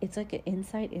 like, it's like an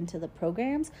insight into the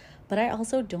programs, but I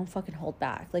also don't fucking hold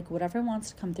back. Like whatever wants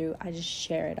to come through, I just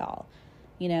share it all,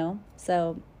 you know?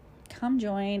 So come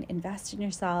join, invest in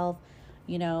yourself,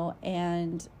 you know?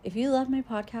 And if you love my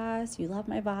podcast, you love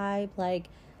my vibe, like,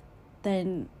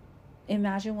 then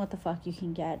imagine what the fuck you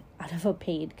can get out of a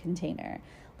paid container.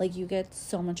 Like you get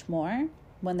so much more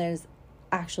when there's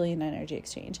actually an energy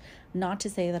exchange. Not to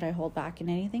say that I hold back in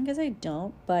anything, because I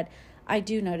don't, but I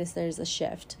do notice there's a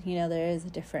shift, you know, there is a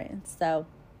difference. So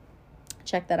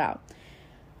check that out.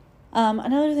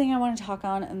 Another thing I want to talk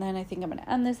on, and then I think I'm going to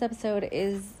end this episode,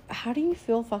 is how do you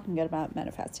feel fucking good about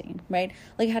manifesting, right?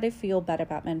 Like how do you feel better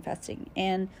about manifesting?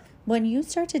 And when you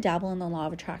start to dabble in the law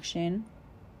of attraction,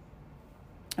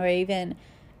 or even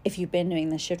if you've been doing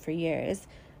this shit for years,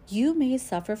 you may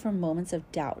suffer from moments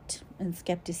of doubt and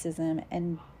skepticism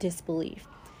and disbelief.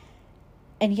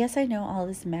 And yes, I know all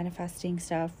this manifesting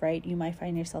stuff, right? You might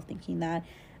find yourself thinking that.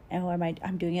 Oh,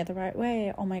 I'm doing it the right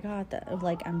way. Oh my God,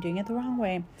 I'm doing it the wrong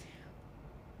way.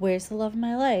 Where's the love of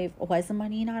my life? Why is the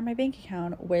money not in my bank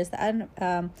account? Where's the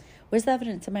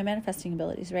evidence of my manifesting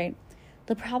abilities, right?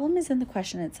 The problem is in the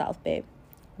question itself, babe.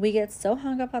 We get so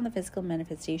hung up on the physical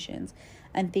manifestations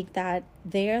and think that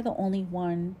they're the only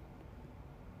one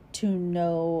to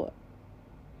know.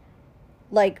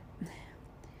 Like,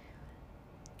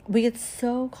 we get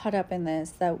so caught up in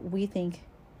this that we think,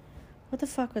 what the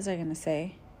fuck was I going to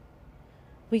say?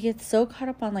 We get so caught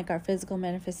up on like our physical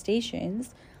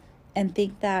manifestations and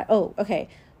think that, oh, okay.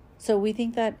 So we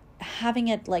think that having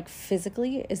it like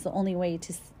physically is the only way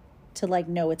to like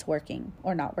know it's working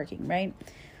or not working, right?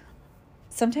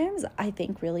 Sometimes I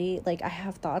think really like I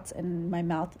have thoughts in my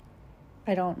mouth.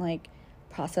 I don't like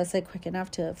process it quick enough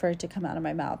for it to come out of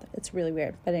my mouth. It's really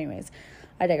weird. But anyways,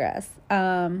 I digress.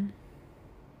 So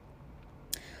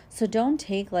don't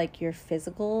take like your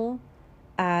physical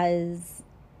as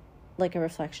like a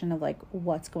reflection of like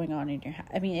what's going on in your head.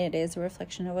 I mean, it is a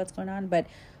reflection of what's going on, but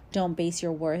don't base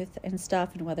your worth and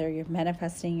stuff and whether you're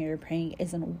manifesting or you're praying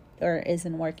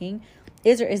isn't working,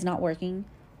 is or is not working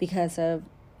because of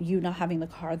you not having the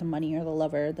car, the money, or the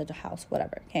lover, the house,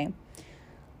 whatever. Okay.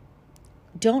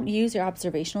 Don't use your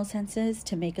observational senses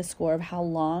to make a score of how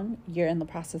long you're in the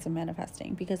process of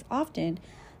manifesting, because often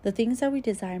the things that we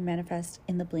desire manifest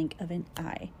in the blink of an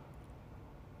eye.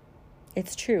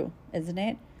 It's true, isn't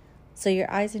it? So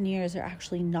your eyes and ears are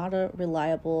actually not a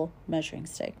reliable measuring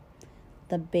stick.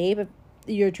 The babe of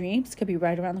your dreams could be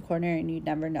right around the corner and you'd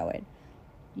never know it.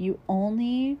 You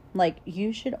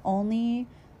should only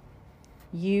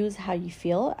use how you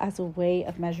feel as a way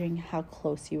of measuring how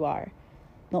close you are.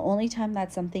 The only time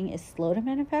that something is slow to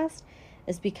manifest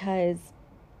is because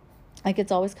like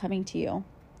it's always coming to you,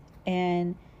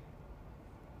 and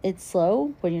it's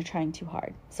slow when you're trying too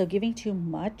hard. So giving too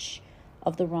much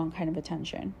of the wrong kind of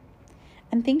attention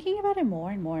and thinking about it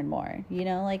more and more and more,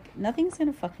 like nothing's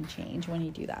going to fucking change when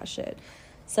you do that shit.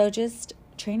 So just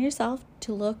train yourself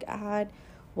to look at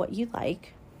what you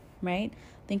like, right?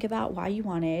 Think about why you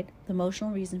want it, the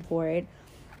emotional reason for it,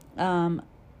 a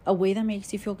way that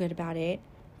makes you feel good about it.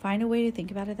 Find a way to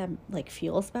think about it that like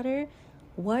feels better.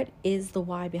 What is the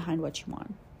why behind what you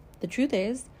want? The truth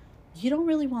is, you don't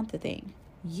really want the thing.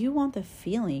 You want the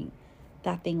feeling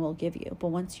that thing will give you. But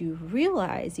once you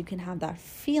realize you can have that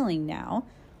feeling now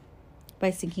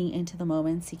by sinking into the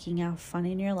moment, seeking out fun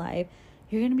in your life,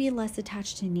 you're going to be less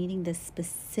attached to needing this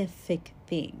specific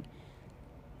thing.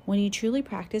 When you truly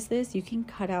practice this, you can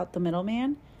cut out the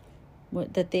middleman,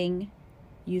 the thing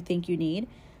you think you need,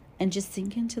 and just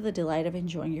sink into the delight of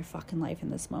enjoying your fucking life in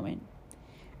this moment.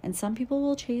 And some people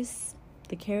will chase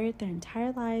the carrot their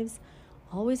entire lives,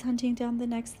 always hunting down the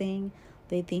next thing.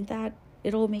 They think that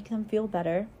it'll make them feel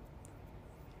better.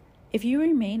 If you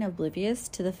remain oblivious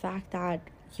to the fact that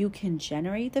you can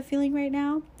generate the feeling right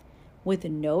now with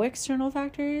no external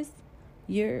factors,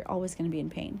 you're always going to be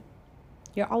in pain.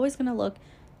 You're always going to look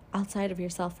outside of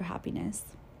yourself for happiness.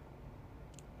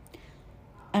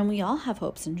 And we all have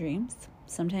hopes and dreams.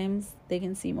 Sometimes they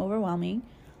can seem overwhelming,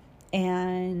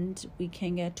 and we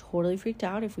can get totally freaked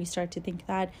out if we start to think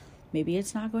that maybe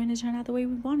it's not going to turn out the way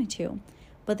we want it to.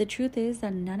 But the truth is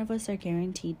that none of us are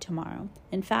guaranteed tomorrow.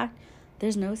 In fact,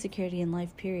 there's no security in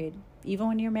life, period. Even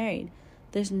when you're married,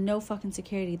 there's no fucking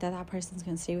security that that person's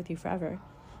going to stay with you forever.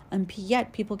 And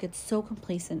yet people get so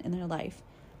complacent in their life,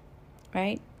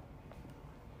 right?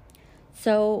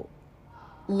 So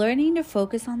learning to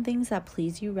focus on things that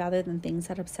please you rather than things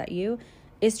that upset you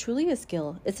is truly a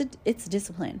skill. It's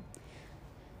discipline.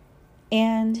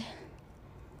 And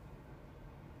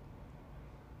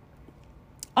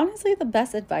honestly, the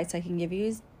best advice I can give you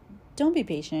is don't be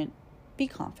patient, be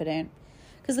confident.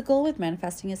 Because the goal with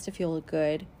manifesting is to feel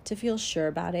good, to feel sure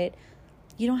about it.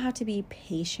 You don't have to be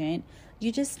patient.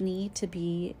 You just need to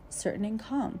be certain and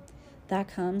calm. That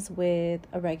comes with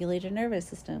a regulated nervous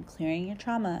system, clearing your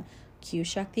trauma,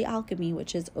 Q-Check the Alchemy,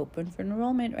 which is open for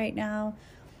enrollment right now.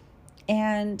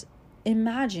 And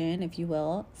imagine, if you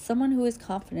will, someone who is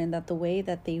confident that the way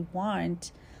that they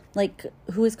want,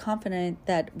 who is confident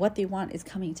that what they want is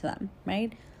coming to them,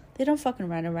 right? They don't fucking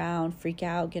run around, freak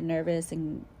out, get nervous,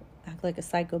 and act like a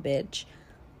psycho bitch.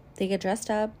 They get dressed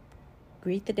up,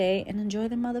 greet the day, and enjoy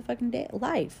the motherfucking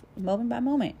life, moment by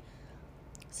moment.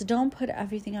 So don't put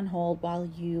everything on hold while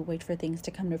you wait for things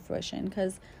to come to fruition,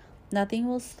 because nothing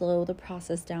will slow the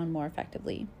process down more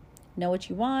effectively. Know what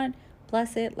you want,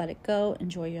 bless it, let it go,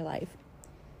 enjoy your life.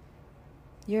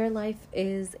 Your life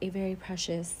is a very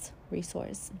precious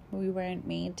resource. We weren't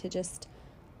made to just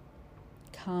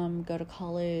go to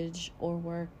college or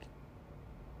work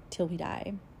till we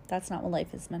die. That's not what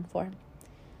life is meant for.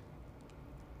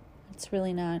 It's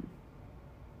really not.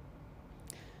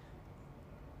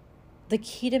 The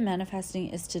key to manifesting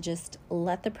is to just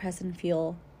let the present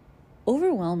feel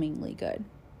overwhelmingly good.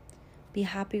 Be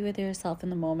happy with yourself in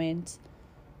the moment.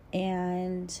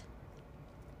 And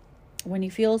when you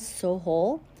feel so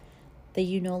whole that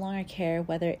you no longer care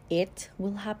whether it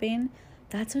will happen,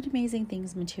 that's when amazing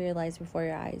things materialize before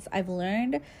your eyes. I've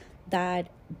learned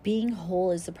that being whole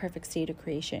is the perfect state of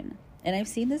creation. And I've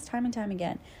seen this time and time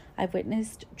again. I've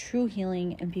witnessed true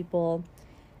healing in people,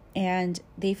 and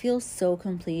they feel so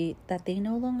complete that they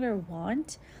no longer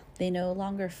want, they no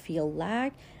longer feel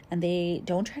lack, and they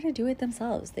don't try to do it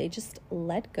themselves. They just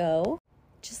let go.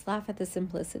 Just laugh at the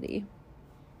simplicity,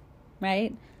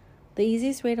 right? The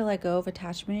easiest way to let go of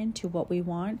attachment to what we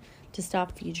want, to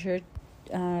stop future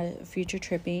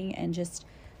tripping and just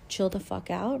chill the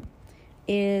fuck out,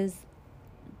 is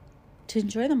to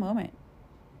enjoy the moment.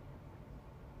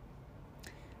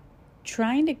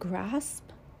 Trying to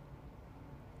grasp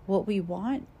what we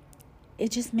want,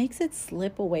 it just makes it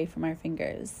slip away from our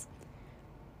fingers,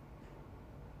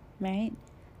 right?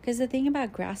 Because the thing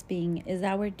about grasping is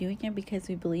that we're doing it because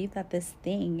we believe that this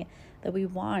thing that we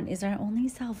want is our only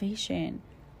salvation.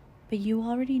 But you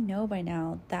already know by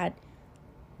now that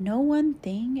no one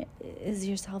thing is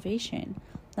your salvation.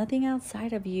 Nothing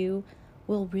outside of you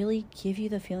will really give you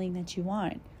the feeling that you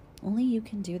want. Only you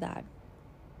can do that.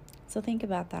 So think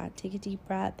about that. Take a deep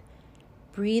breath.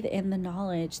 Breathe in the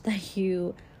knowledge that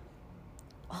you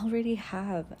already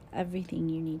have everything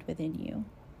you need within you.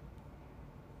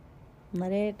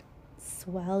 Let it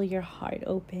swell your heart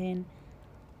open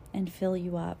and fill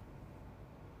you up.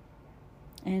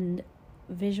 And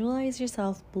visualize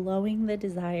yourself blowing the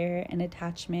desire and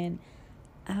attachment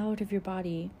out of your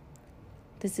body.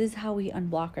 This is how we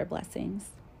unblock our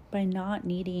blessings, by not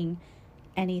needing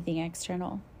anything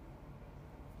external,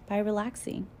 by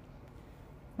relaxing,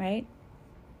 right?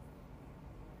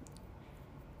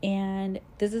 And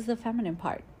this is the feminine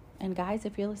part. And guys,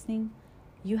 if you're listening,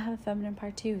 you have a feminine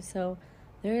part too. So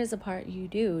there is a part you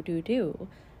do.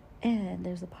 And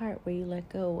there's a part where you let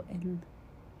go and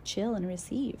chill and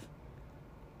receive.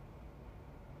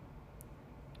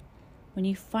 When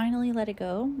you finally let it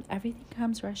go, everything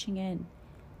comes rushing in.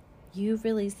 You've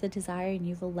released the desire and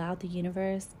you've allowed the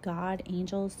universe, God,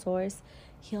 angels, source,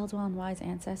 healed, well, and wise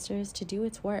ancestors to do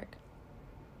its work.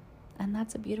 And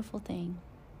that's a beautiful thing.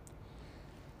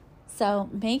 So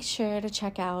make sure to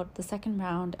check out the second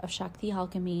round of Shakti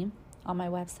Alchemy on my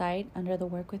website under the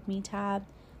Work With Me tab.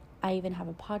 I even have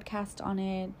a podcast on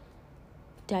it,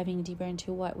 diving deeper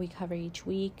into what we cover each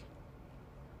week.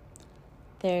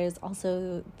 There's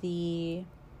also the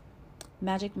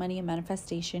Magic, Money, and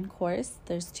Manifestation course.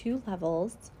 There's 2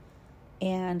 levels,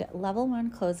 and level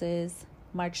 1 closes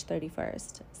March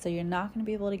 31st. So you're not going to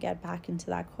be able to get back into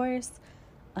that course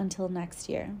until next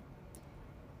year.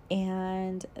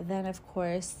 And then, of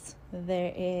course,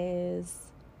 there is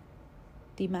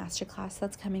the masterclass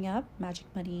that's coming up, Magic,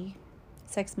 Money,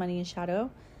 Sex, Money, and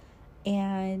Shadow.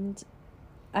 And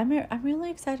I'm really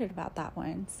excited about that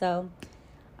one. So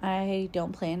I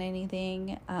don't plan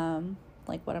anything,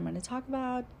 like what I'm going to talk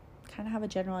about, kind of have a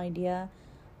general idea,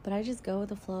 but I just go with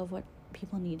the flow of what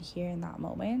people need to hear in that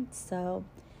moment. So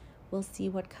we'll see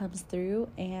what comes through.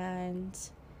 And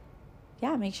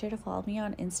yeah, make sure to follow me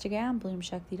on Instagram,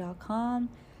 bloomshakti.com.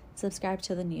 Subscribe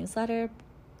to the newsletter.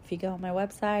 If you go on my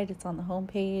website, it's on the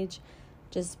homepage.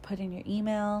 Just put in your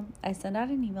email. I send out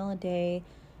an email a day,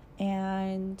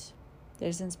 and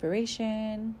there's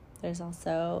inspiration. There's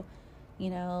also,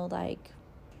 like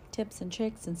tips and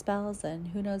tricks and spells and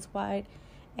who knows what.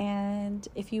 And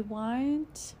if you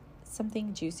want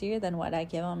something juicier than what I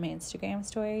give on my Instagram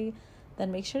story,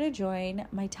 then make sure to join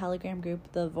my Telegram group,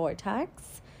 The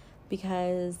Vortex,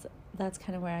 because that's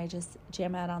kind of where I just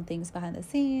jam out on things behind the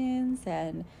scenes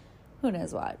and who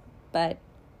knows what. But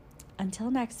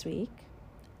until next week,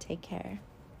 take care.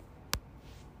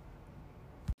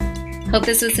 Hope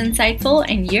this was insightful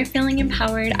and you're feeling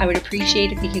empowered. I would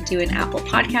appreciate if you could do an Apple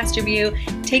Podcast review.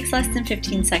 It takes less than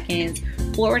 15 seconds.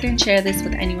 Forward and share this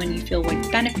with anyone you feel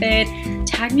would benefit.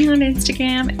 Tag me on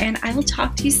Instagram, and I will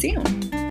talk to you soon.